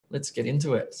let's get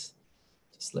into it.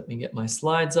 Just let me get my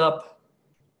slides up.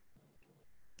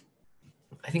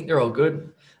 I think they're all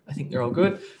good. I think they're all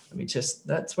good. Let me just,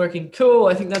 that's working. Cool.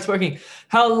 I think that's working.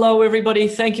 Hello, everybody.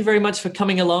 Thank you very much for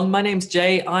coming along. My name's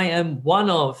Jay. I am one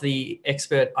of the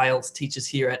expert IELTS teachers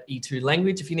here at E2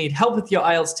 Language. If you need help with your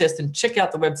IELTS test, then check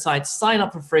out the website, sign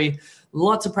up for free.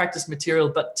 Lots of practice material.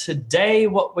 But today,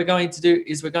 what we're going to do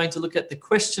is we're going to look at the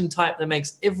question type that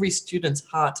makes every student's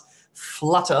heart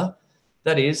flutter.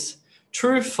 That is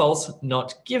true, false,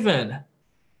 not given.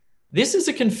 This is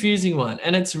a confusing one,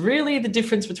 and it's really the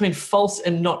difference between false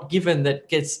and not given that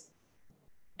gets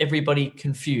everybody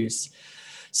confused.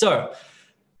 So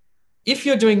if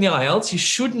you're doing the IELTS, you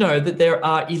should know that there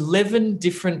are 11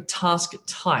 different task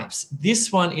types.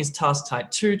 This one is task type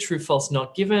 2, true, false,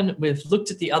 not given. We've looked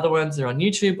at the other ones. They're on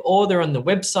YouTube or they're on the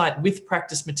website with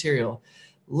practice material.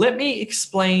 Let me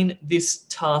explain this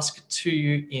task to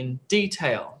you in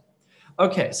detail.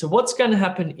 Okay, so what's going to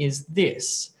happen is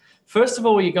this. First of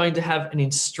all, you're going to have an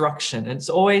instruction, and it's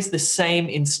always the same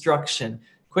instruction.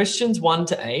 Questions 1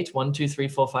 to 8, 1, 2, 3,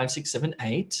 4, 5, 6, 7,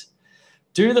 8.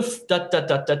 Do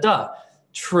the ...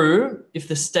 True if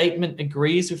the statement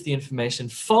agrees with the information.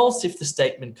 False if the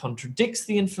statement contradicts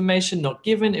the information. Not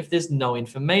given if there's no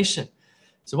information.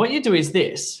 So what you do is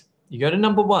this. You go to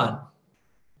number 1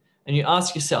 and you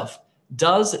ask yourself,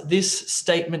 does this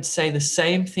statement say the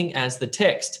same thing as the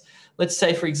text? Let's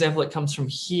say, for example, it comes from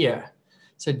here.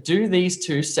 So do these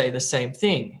two say the same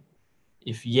thing?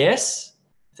 If yes,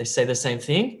 if they say the same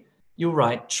thing, you'll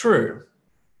write true.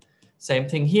 Same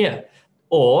thing here.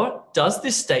 Or does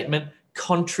this statement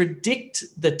contradict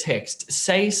the text,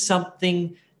 say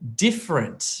something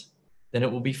different? Then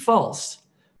it will be false.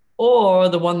 Or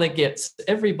the one that gets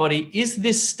everybody, is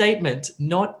this statement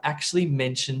not actually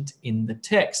mentioned in the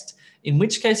text? In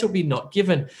which case it will be not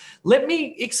given. Let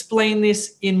me explain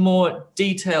this in more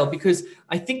detail because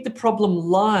I think the problem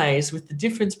lies with the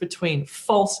difference between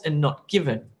false and not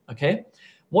given, okay?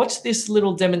 Watch this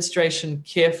little demonstration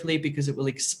carefully because it will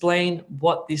explain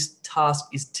what this task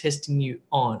is testing you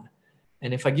on.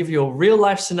 And if I give you a real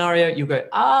life scenario, you'll go,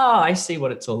 I see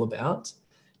what it's all about.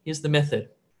 Here's the method.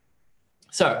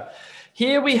 So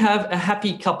here we have a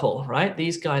happy couple, right?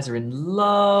 These guys are in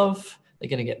love. They're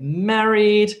going to get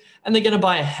married and they're going to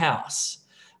buy a house.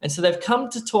 And so they've come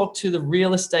to talk to the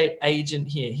real estate agent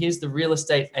here. Here's the real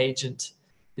estate agent,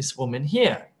 this woman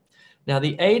here. Now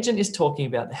the agent is talking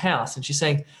about the house and she's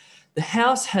saying the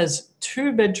house has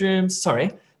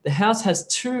the house has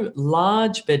 2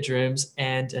 large bedrooms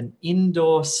and an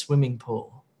indoor swimming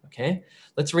pool. Okay,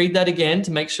 let's read that again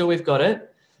to make sure we've got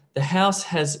it. The house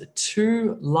has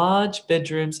 2 large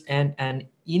bedrooms and an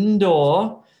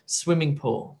indoor swimming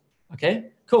pool.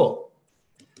 Okay, cool.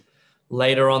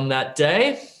 Later on that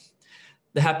day,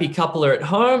 the happy couple are at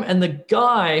home and the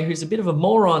guy, who's a bit of a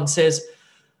moron, says,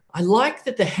 I like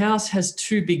that the house has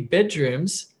 2 big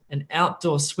bedrooms, an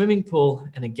outdoor swimming pool,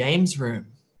 and a games room.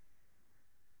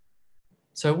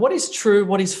 So what is true,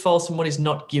 what is false, and what is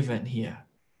not given here?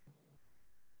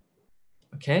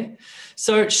 Okay,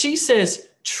 so she says,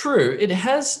 true, it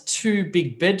has 2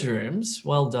 big bedrooms.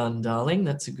 Well done, darling.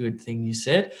 That's a good thing you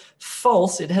said.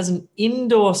 False, it has an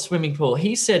indoor swimming pool.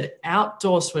 He said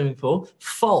outdoor swimming pool.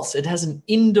 False, it has an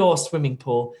indoor swimming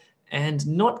pool. And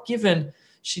not given,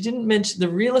 she didn't mention, the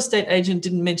real estate agent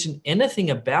didn't mention anything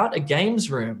about a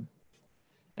games room.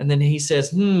 And then he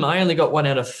says, I only got 1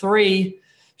 out of 3.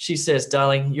 She says,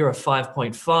 darling, you're a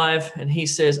 5.5. And he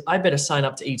says, I better sign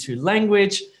up to E2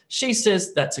 Language. She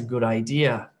says, that's a good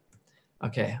idea.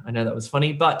 Okay, I know that was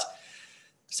funny, but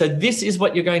so this is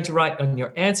what you're going to write on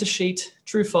your answer sheet.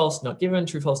 True, false, not given,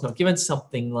 true, false, not given,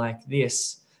 something like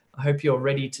this. I hope you're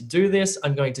ready to do this.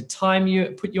 I'm going to time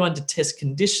you, put you under test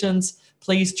conditions.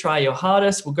 Please try your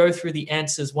hardest. We'll go through the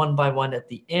answers one by one at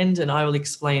the end, and I will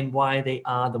explain why they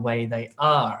are the way they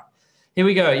are. Here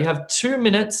we go. You have 2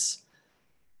 minutes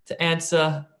to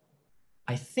answer,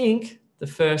 I think, the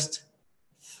first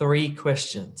 3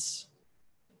 questions.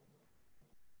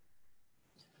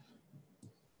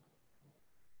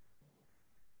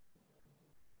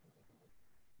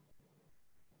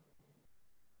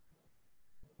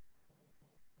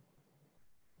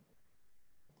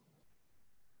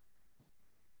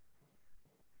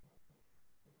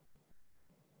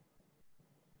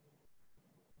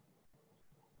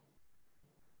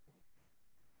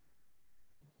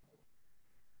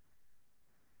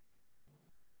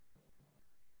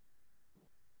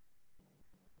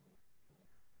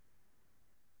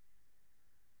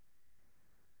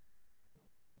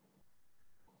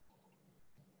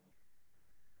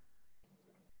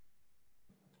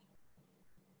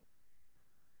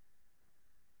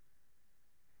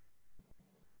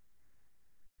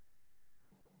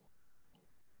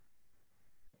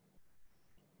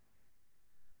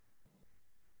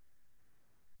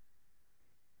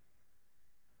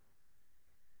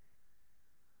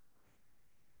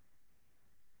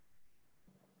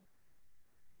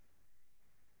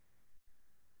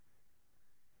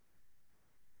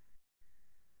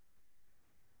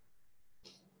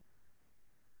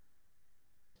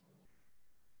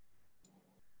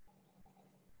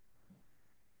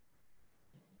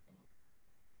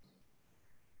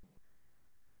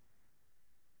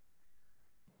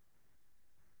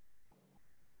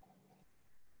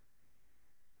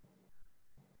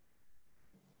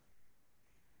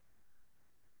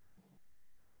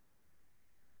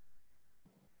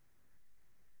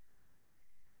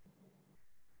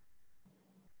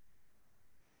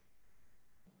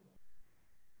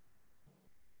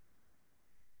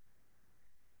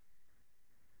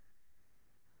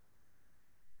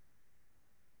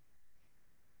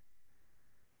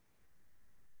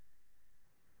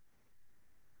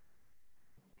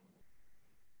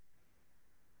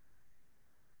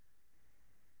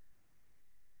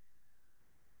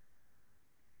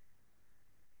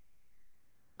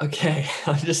 Okay,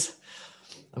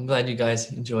 I'm glad you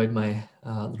guys enjoyed my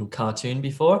little cartoon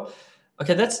before.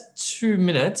 Okay, that's 2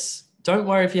 minutes. Don't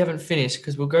worry if you haven't finished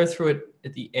because we'll go through it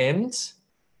at the end.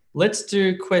 Let's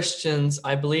do questions,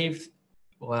 I believe.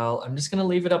 Well, I'm just going to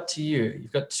leave it up to you.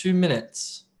 You've got 2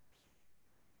 minutes.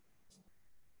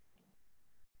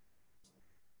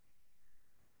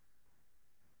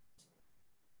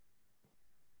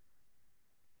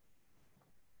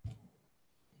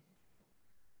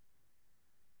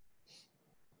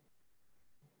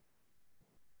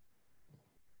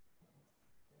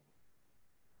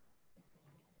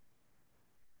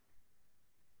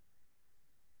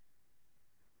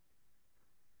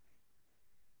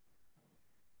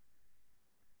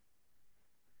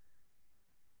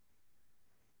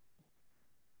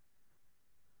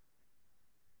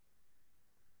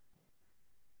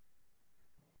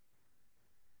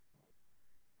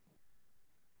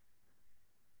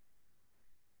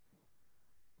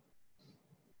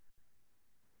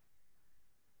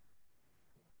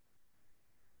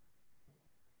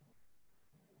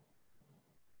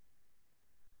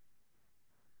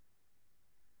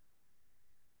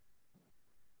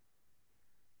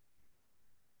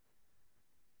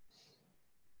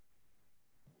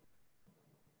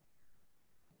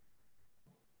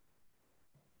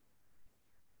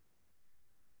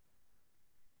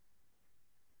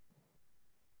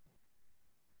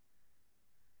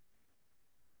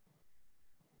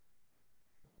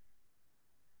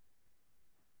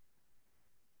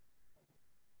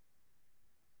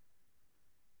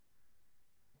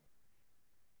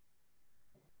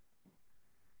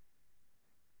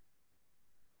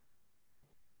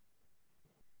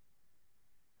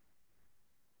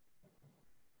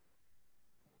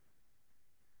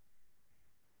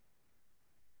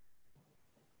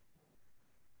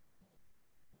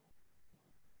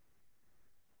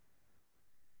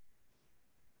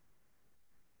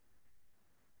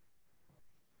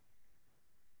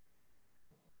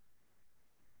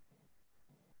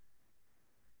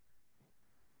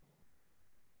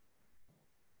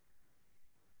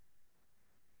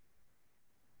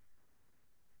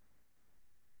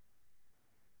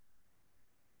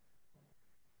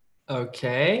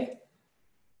 Okay.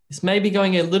 This may be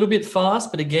going a little bit fast,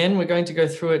 but again, we're going to go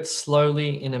through it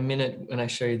slowly in a minute when I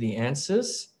show you the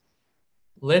answers.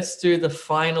 Let's do the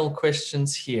final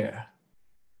questions here.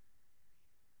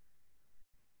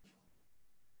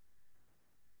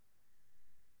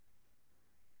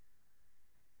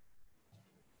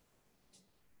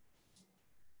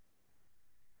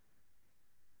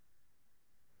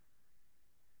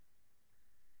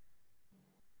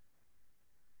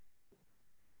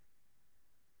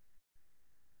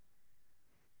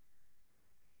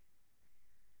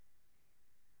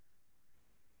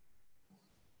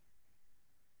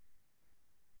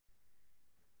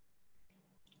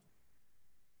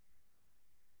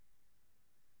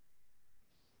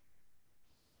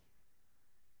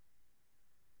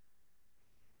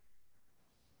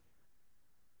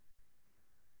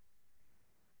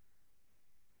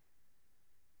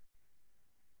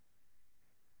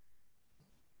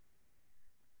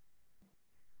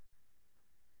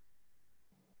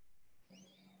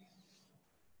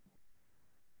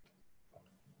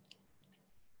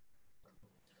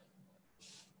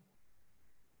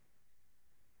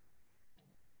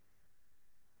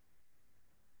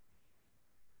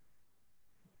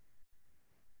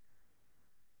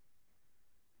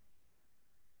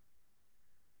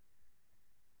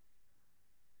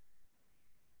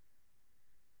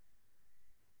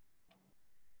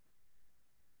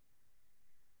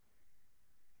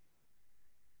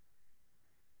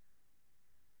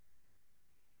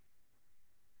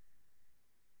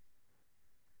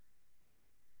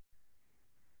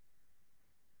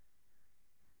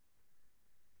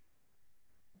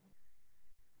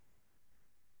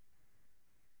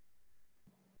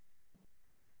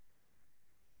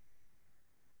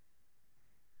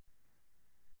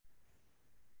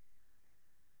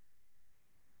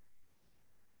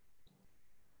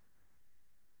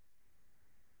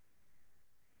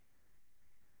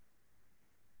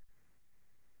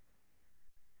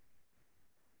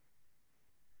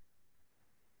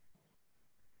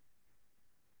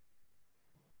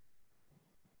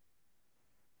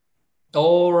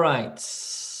 All right.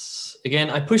 Again,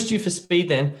 I pushed you for speed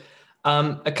then.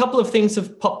 A couple of things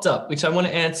have popped up, which I want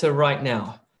to answer right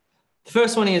now. The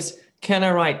first one is, can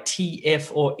I write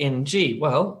TF or NG?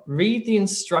 Well, read the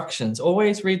instructions.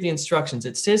 Always read the instructions.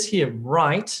 It says here,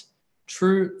 write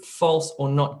true, false, or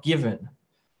not given.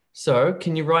 So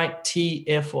can you write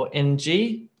TF or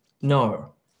NG?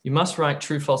 No. You must write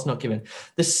true, false, not given.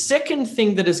 The second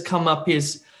thing that has come up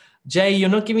is, Jay, you're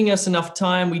not giving us enough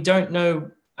time. We don't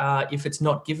know if it's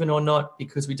not given or not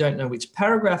because we don't know which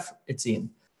paragraph it's in.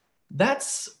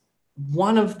 That's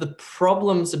one of the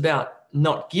problems about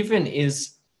not given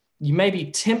is you may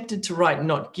be tempted to write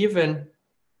not given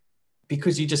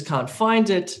because you just can't find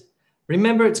it.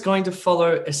 Remember, it's going to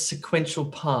follow a sequential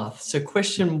path. So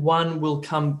question 1 will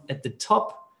come at the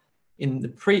top in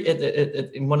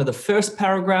in one of the first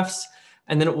paragraphs,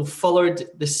 and then it will follow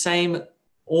the same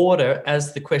order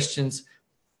as the questions.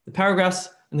 The paragraphs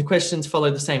and the questions follow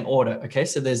the same order. Okay,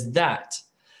 so there's that.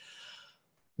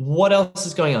 What else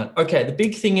is going on? Okay, the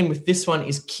big thing in with this one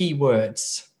is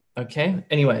keywords. Okay,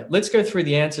 anyway, let's go through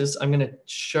the answers. I'm going to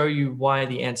show you why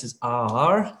the answers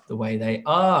are the way they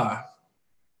are.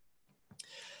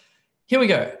 Here we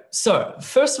go. So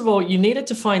first of all, you needed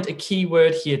to find a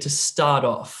keyword here to start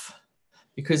off.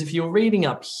 Because if you're reading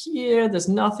up here, there's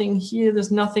nothing, here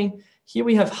there's nothing. Here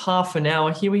we have half an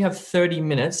hour, here we have 30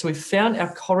 minutes. So we've found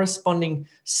our corresponding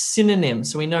synonym,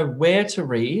 so we know where to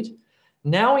read.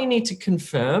 Now we need to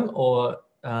confirm or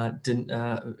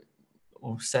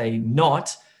say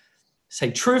not, say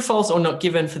true, false, or not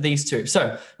given for these two.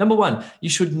 So number 1, you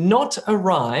should not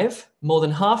arrive more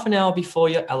than half an hour before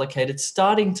your allocated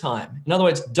starting time. In other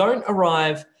words, don't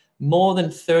arrive more than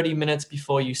 30 minutes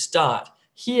before you start.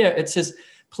 Here it says,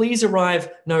 please arrive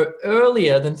no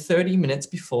earlier than 30 minutes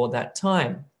before that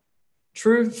time.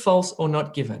 True, false, or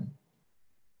not given.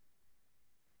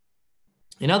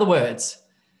 In other words,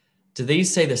 do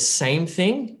these say the same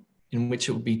thing, in which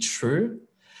it will be true?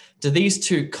 Do these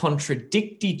two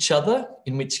contradict each other,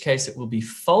 in which case it will be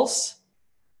false?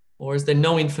 Or is there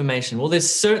no information? Well,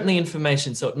 there's certainly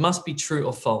information, so it must be true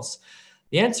or false.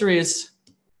 The answer is,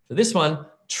 for this one,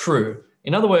 true.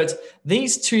 In other words,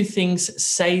 these two things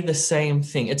say the same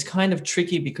thing. It's kind of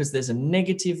tricky because there's a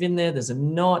negative in there, there's a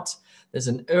not, there's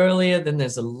an earlier, then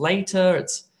there's a later.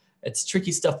 It's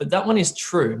tricky stuff, but that one is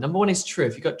true. Number 1 is true.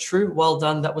 If you got true, well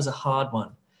done. That was a hard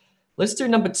one. Let's do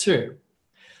number 2.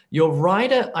 Your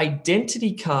rider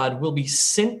identity card will be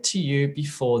sent to you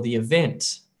before the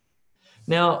event.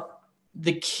 Now,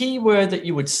 the keyword that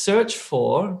you would search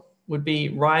for would be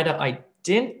rider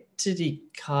identity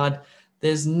card.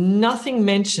 There's nothing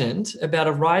mentioned about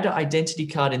a rider identity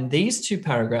card in these two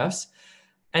paragraphs.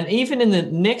 And even in the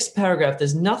next paragraph,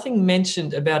 there's nothing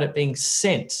mentioned about it being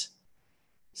sent.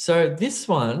 So this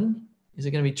one, is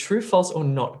it going to be true, false, or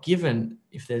not given?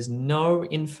 If there's no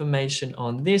information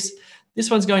on this,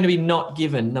 this one's going to be not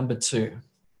given, number 2.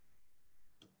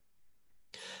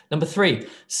 Number 3,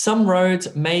 some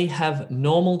roads may have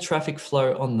normal traffic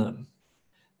flow on them.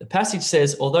 The passage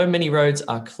says, although many roads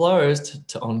are closed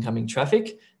to oncoming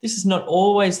traffic, this is not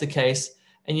always the case,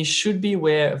 and you should be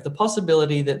aware of the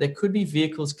possibility that there could be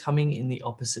vehicles coming in the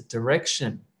opposite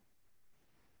direction.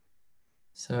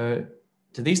 So,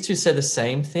 do these two say the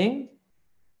same thing?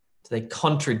 Do they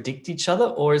contradict each other,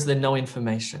 or is there no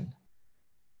information?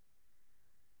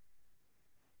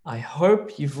 I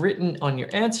hope you've written on your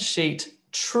answer sheet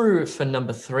true for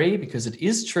number 3, because it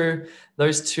is true.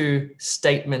 Those two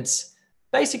statements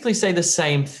basically say the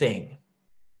same thing.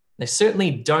 They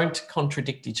certainly don't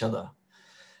contradict each other.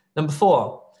 Number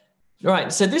 4.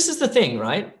 Right, so this is the thing,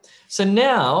 right? So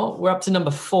now we're up to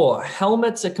number 4.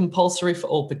 Helmets are compulsory for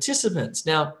all participants.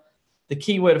 Now, the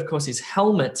key word, of course, is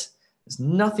helmet. There's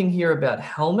nothing here about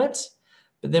helmet.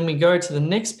 But then we go to the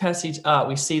next passage.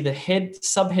 We see the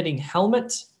subheading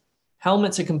helmet.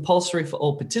 Helmets are compulsory for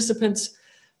all participants.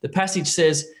 The passage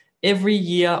says, every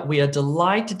year we are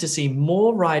delighted to see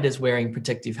more riders wearing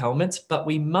protective helmets, but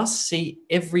we must see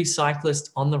every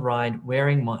cyclist on the ride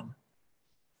wearing one.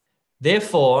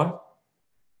 Therefore,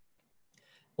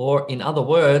 or in other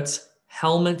words,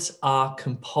 helmets are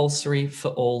compulsory for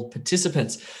all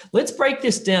participants. Let's break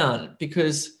this down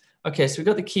because, okay, so we've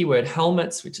got the keyword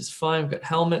helmets, which is fine. We've got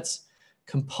helmets,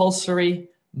 compulsory,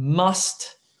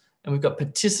 must, and we've got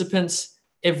participants,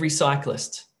 every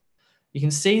cyclist. You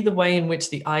can see the way in which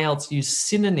the IELTS use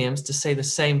synonyms to say the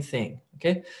same thing,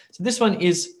 okay? So this one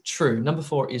is true. Number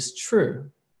 4 is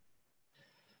true.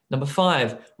 Number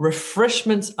 5,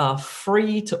 refreshments are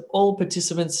free to all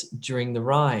participants during the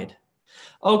ride.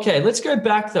 Okay, let's go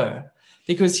back though,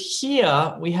 because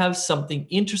here we have something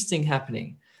interesting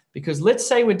happening. Because let's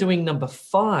say we're doing number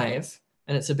 5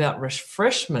 and it's about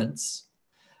refreshments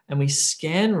and we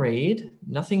scan read,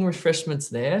 nothing refreshments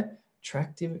there,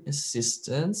 attractive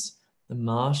assistance, the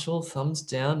marshal, thumbs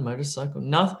down, motorcycle,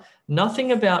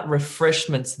 nothing about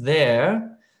refreshments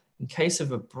there in case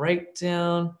of a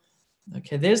breakdown.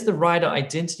 Okay, there's the rider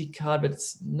identity card, but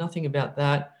it's nothing about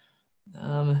that.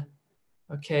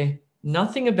 Okay,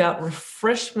 nothing about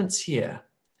refreshments here.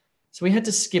 So we had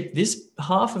to skip this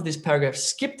half of this paragraph,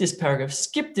 skip this paragraph,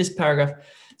 skip this paragraph.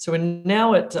 So we're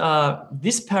now at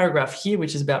this paragraph here,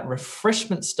 which is about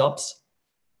refreshment stops.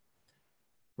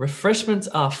 Refreshments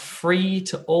are free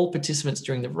to all participants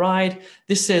during the ride.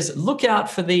 This says, look out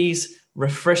for these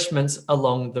refreshments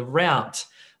along the route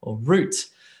or route.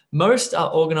 Most are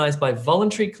organized by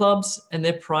voluntary clubs and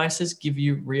their prices give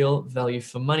you real value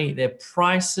for money. Their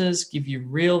prices give you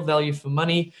real value for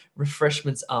money.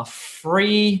 Refreshments are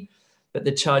free, but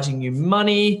they're charging you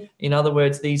money. In other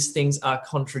words, these things are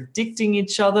contradicting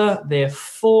each other.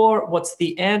 Therefore, what's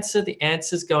the answer? The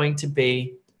answer is going to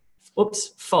be,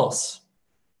 oops, false.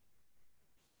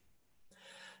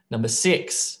 Number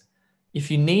 6, if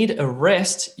you need a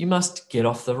rest, you must get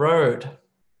off the road.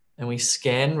 And we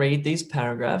read these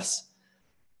paragraphs,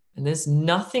 and there's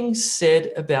nothing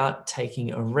said about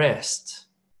taking a rest.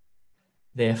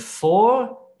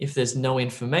 Therefore, if there's no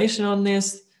information on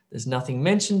this, there's nothing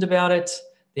mentioned about it,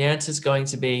 the answer is going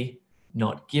to be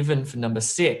not given for number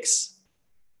 6.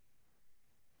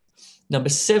 Number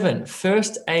 7,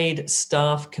 first aid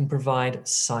staff can provide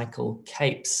cycle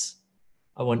capes.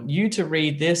 I want you to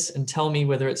read this and tell me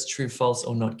whether it's true, false,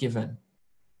 or not given.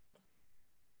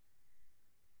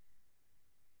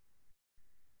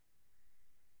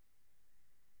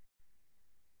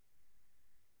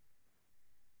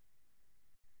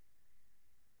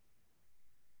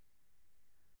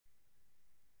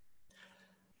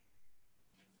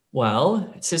 Well,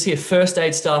 it says here, first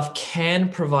aid staff can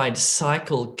provide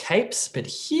cycle capes, but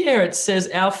here it says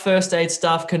our first aid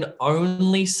staff can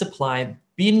only supply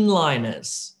bin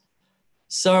liners.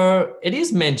 So it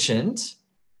is mentioned,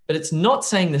 but it's not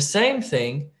saying the same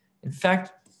thing. In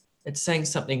fact, it's saying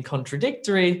something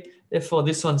contradictory. Therefore,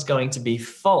 this one's going to be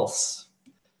false.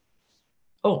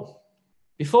 Oh,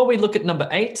 before we look at number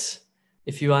 8,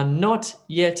 if you are not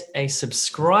yet a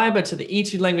subscriber to the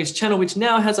E2 Language channel, which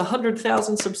now has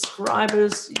 100,000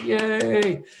 subscribers,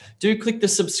 yay! Do click the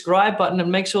subscribe button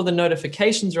and make sure the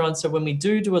notifications are on. So when we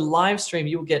do a live stream,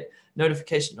 you'll get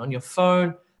notification on your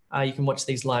phone. You can watch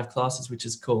these live classes, which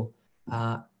is cool.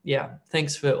 Yeah,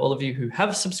 thanks for all of you who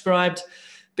have subscribed.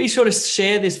 Be sure to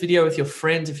share this video with your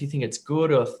friends if you think it's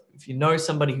good, or if you know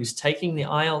somebody who's taking the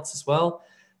IELTS as well.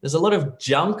 There's a lot of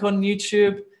junk on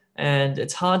YouTube, and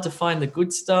it's hard to find the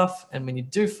good stuff. And when you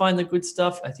do find the good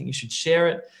stuff, I think you should share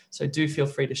it. So do feel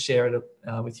free to share it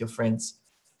with your friends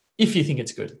if you think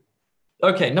it's good.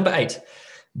 Okay, number 8.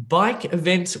 Bike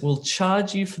events will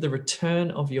charge you for the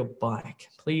return of your bike.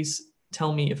 Please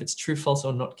tell me if it's true, false,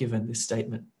 or not given, this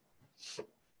statement.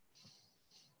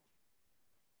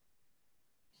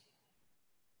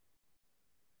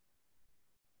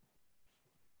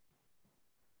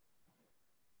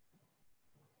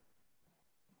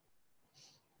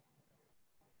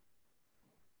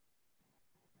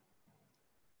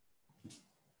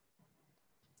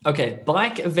 Okay,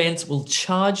 bike events will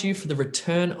charge you for the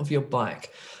return of your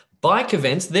bike. Bike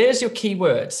events, there's your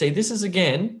keyword. See, this is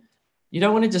again, you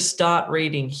don't want to just start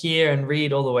reading here and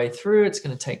read all the way through. It's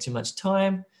going to take too much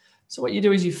time. So what you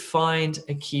do is you find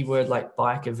a keyword like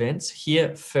bike events.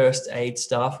 Here, first aid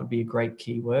staff would be a great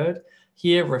keyword.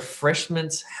 Here,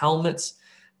 refreshments, helmets.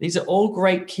 These are all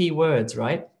great keywords,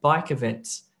 right? Bike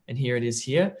events. And here it is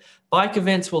here. Bike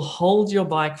events will hold your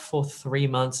bike for 3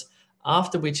 months,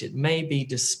 after which it may be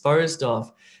disposed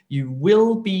of. You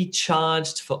will be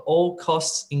charged for all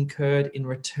costs incurred in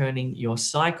returning your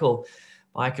cycle.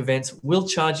 Bike events will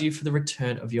charge you for the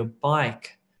return of your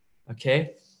bike.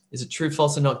 Okay, is it true,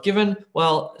 false, or not given?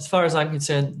 Well, as far as I'm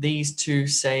concerned, these two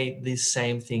say the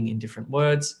same thing in different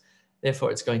words. Therefore,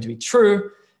 it's going to be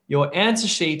true. Your answer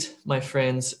sheet, my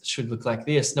friends, should look like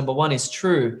this. Number 1 is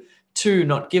true, 2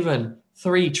 not given,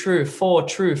 3 true, 4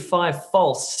 true, 5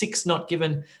 false, 6 not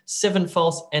given, 7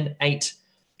 false, and 8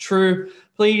 true.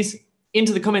 Please,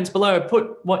 into the comments below,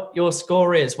 put what your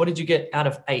score is. What did you get out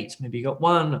of 8? Maybe you got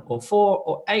 1 or 4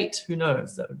 or 8. Who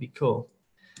knows? That would be cool.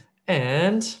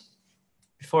 And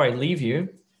before I leave you,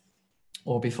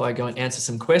 or before I go and answer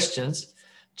some questions,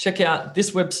 check out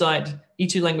this website,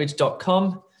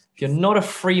 e2language.com. If you're not a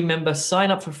free member,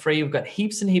 sign up for free. We've got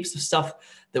heaps and heaps of stuff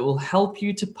that will help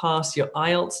you to pass your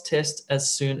IELTS test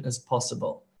as soon as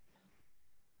possible.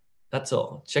 That's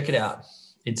all. Check it out.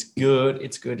 It's good.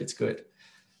 It's good. It's good.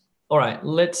 All right,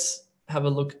 let's have a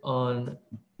look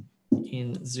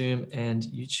in Zoom and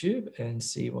YouTube and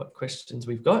see what questions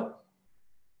we've got.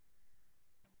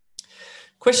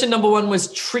 Question number 1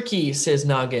 was tricky, says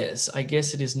Narges. I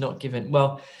guess it is not given.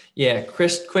 Well, yeah,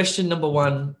 question number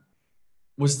 1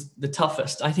 was the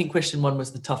toughest. I think question 1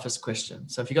 was the toughest question.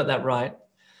 So if you got that right,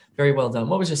 very well done.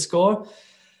 What was your score?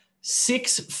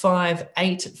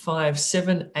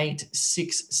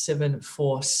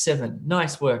 65857864747.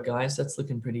 Nice work, guys. That's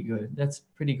looking pretty good. That's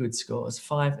pretty good scores.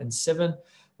 5 and 7.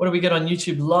 What do we get on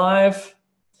YouTube Live?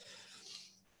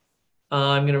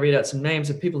 I'm going to read out some names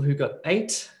of people who got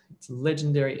 8. It's a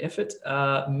legendary effort.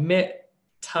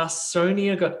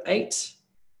 Metasonia got 8.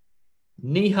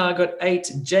 Neha got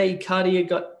 8. Jay Cardia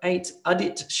got 8.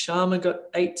 Adit Sharma got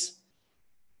 8.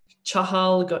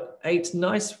 Chahal got 8.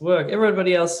 Nice work.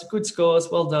 Everybody else, good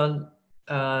scores. Well done.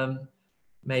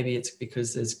 Maybe it's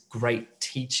because there's great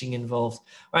teaching involved.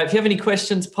 All right, if you have any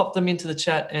questions, pop them into the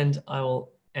chat and I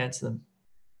will answer them.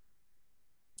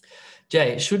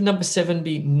 Jay, should number 7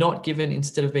 be not given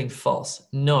instead of being false?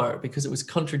 No, because it was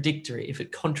contradictory. If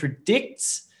it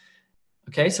contradicts,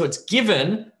 okay, so it's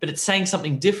given, but it's saying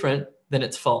something different, then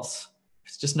it's false. If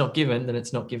it's just not given, then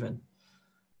it's not given.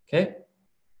 Okay.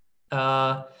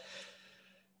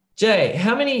 Jay,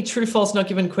 how many true, false, not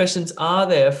given questions are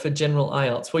there for general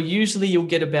IELTS? Well, usually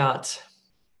you'll either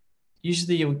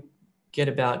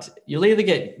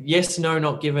get yes, no,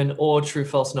 not given, or true,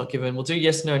 false, not given. We'll do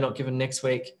yes, no, not given next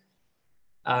week.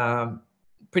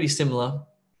 Pretty similar,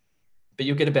 but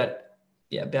you'll get about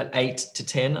 8 to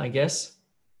 10, I guess.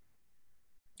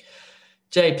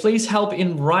 Jay, please help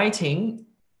in writing.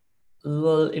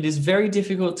 It is very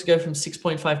difficult to go from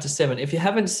 6.5 to 7. If you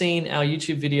haven't seen our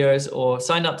YouTube videos or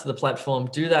signed up to the platform,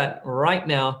 do that right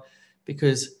now,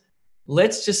 because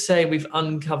let's just say we've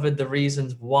uncovered the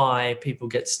reasons why people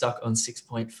get stuck on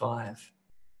 6.5.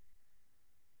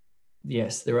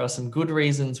 Yes, there are some good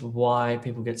reasons why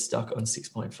people get stuck on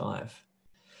 6.5.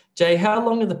 Jay, how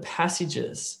long are the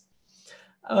passages?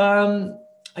 I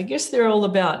guess they're all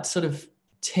about sort of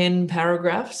 10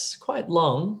 paragraphs, quite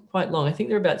long. I think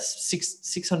they're about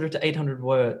 600 to 800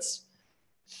 words.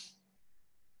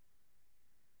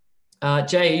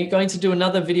 Jay, are you going to do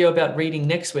another video about reading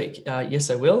next week?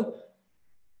 Yes, I will.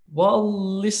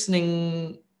 While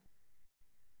listening,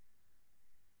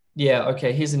 yeah,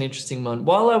 okay, here's an interesting one.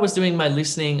 While I was doing my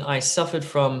listening, I suffered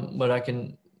from what I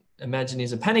can imagine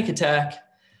is a panic attack,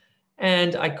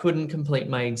 and I couldn't complete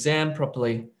my exam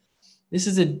properly. This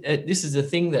is a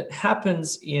thing that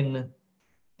happens in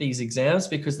these exams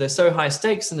because they're so high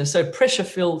stakes and they're so pressure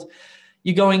filled.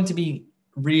 You're going to be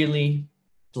really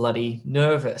bloody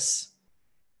nervous.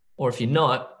 Or if you're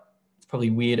not, it's probably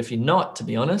weird if you're not, to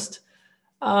be honest.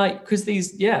 Because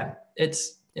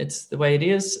it's the way it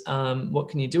is. What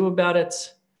can you do about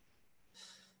it?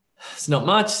 It's not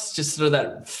much. It's just sort of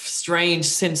that strange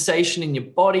sensation in your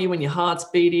body when your heart's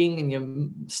beating and your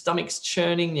stomach's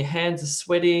churning, your hands are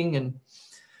sweating,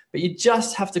 but you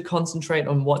just have to concentrate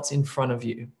on what's in front of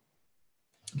you.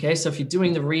 Okay, so if you're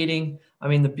doing the reading, I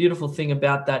mean, the beautiful thing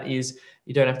about that is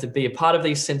you don't have to be a part of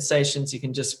these sensations. You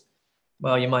can just,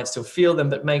 well, you might still feel them,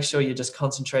 but make sure you're just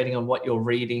concentrating on what you're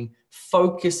reading,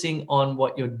 focusing on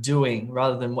what you're doing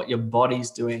rather than what your body's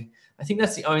doing. I think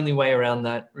that's the only way around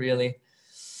that, really.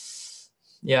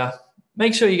 Yeah,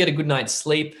 make sure you get a good night's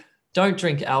sleep. Don't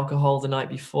drink alcohol the night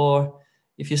before.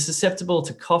 If you're susceptible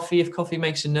to coffee, if coffee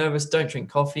makes you nervous, don't drink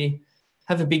coffee.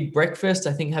 Have a big breakfast.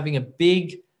 I think having a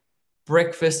big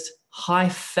breakfast,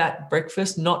 high-fat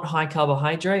breakfast, not high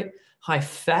carbohydrate, high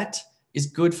fat is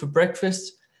good for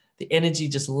breakfast. The energy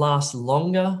just lasts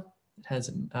longer. It has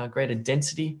a greater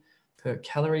density per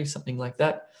calorie, something like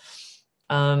that.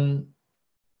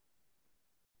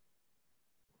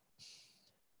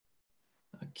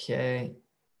 Okay,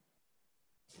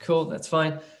 cool, that's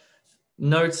fine.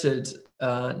 Noted,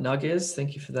 Nuggets,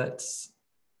 thank you for that.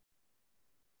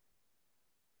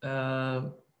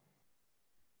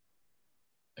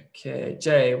 Okay,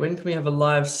 Jay, when can we have a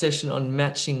live session on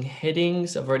matching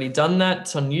headings? I've already done that.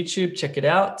 It's on YouTube. Check it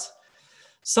out.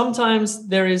 Sometimes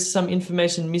there is some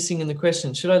information missing in the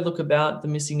question. Should I look about the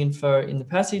missing info in the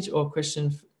passage or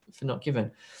question for not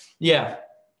given? Yeah.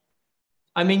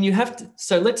 I mean, you have to.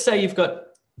 So let's say you've got,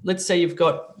 let's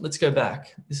go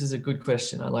back. This is a good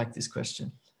question. I like this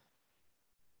question.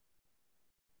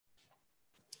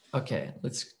 Okay,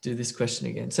 let's do this question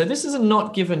again. So this is a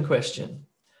not given question,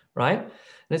 right?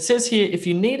 And it says here, if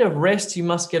you need a rest, you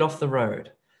must get off the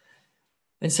road.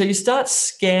 And so you start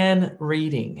scan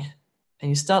reading and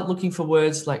you start looking for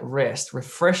words like rest,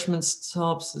 refreshment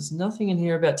stops. There's nothing in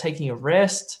here about taking a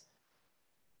rest.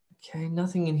 Okay,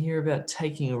 nothing in here about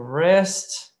taking a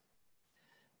rest.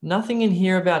 Nothing in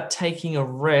here about taking a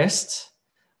rest.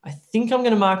 I think I'm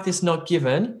going to mark this not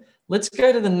given. Let's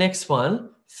go to the next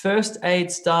one. First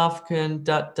aid staff can ...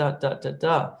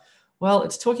 Well,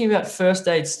 it's talking about first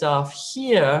aid staff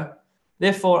here.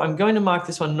 Therefore, I'm going to mark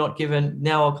this one not given.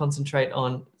 Now I'll concentrate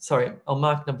on, sorry, I'll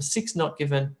mark number 6 not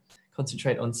given,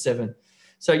 concentrate on 7.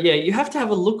 So yeah, you have to have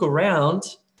a look around,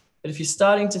 but if you're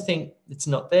starting to think it's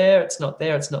not there, it's not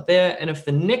there, it's not there, and if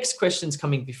the next question's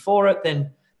coming before it,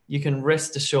 then you can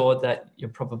rest assured that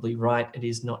you're probably right, it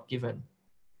is not given.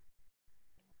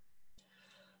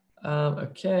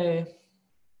 Okay.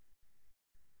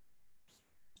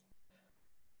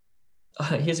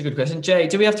 Here's a good question. Jay,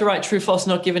 do we have to write true, false,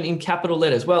 not given in capital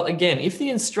letters? Well, again, if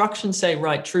the instructions say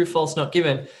write true, false, not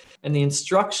given, and the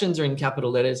instructions are in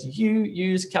capital letters, you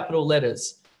use capital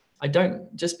letters.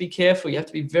 Just be careful. You have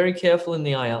to be very careful in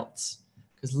the IELTS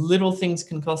because little things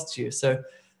can cost you. So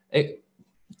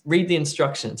read the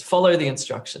instructions, follow the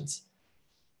instructions.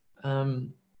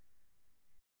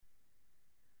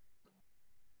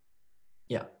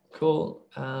 Yeah, cool.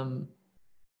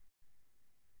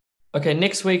 Okay,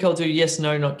 next week I'll do yes,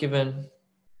 no, not given.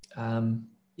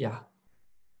 Yeah.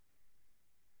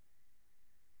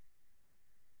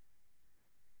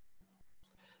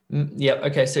 Yeah,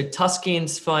 okay, so Tuscan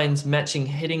finds matching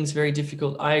headings very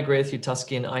difficult. I agree with you,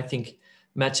 Tuscan. I think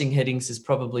matching headings is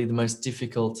probably the most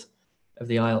difficult of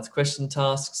the IELTS question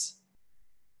tasks.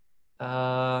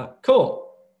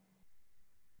 Cool.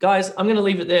 Guys, I'm going to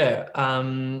leave it there.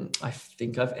 I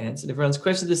think I've answered everyone's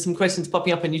questions. There's some questions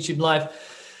popping up on YouTube Live.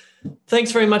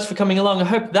 Thanks very much for coming along. I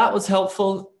hope that was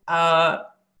helpful.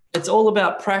 It's all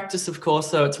about practice, of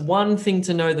course. So it's one thing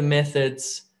to know the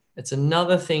methods. It's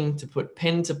another thing to put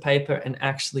pen to paper and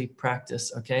actually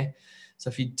practice, okay? So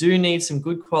if you do need some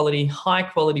good quality, high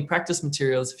quality practice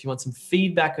materials, if you want some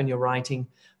feedback on your writing,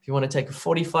 if you want to take a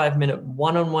 45-minute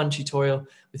one-on-one tutorial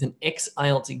with an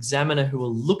ex-IELTS examiner who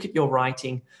will look at your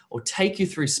writing or take you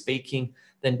through speaking,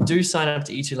 then do sign up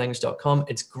to e2language.com.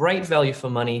 It's great value for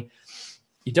money.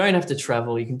 You don't have to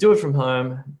travel. You can do it from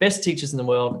home. Best teachers in the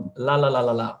world. La, la, la,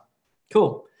 la, la.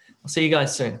 Cool. I'll see you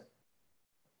guys soon.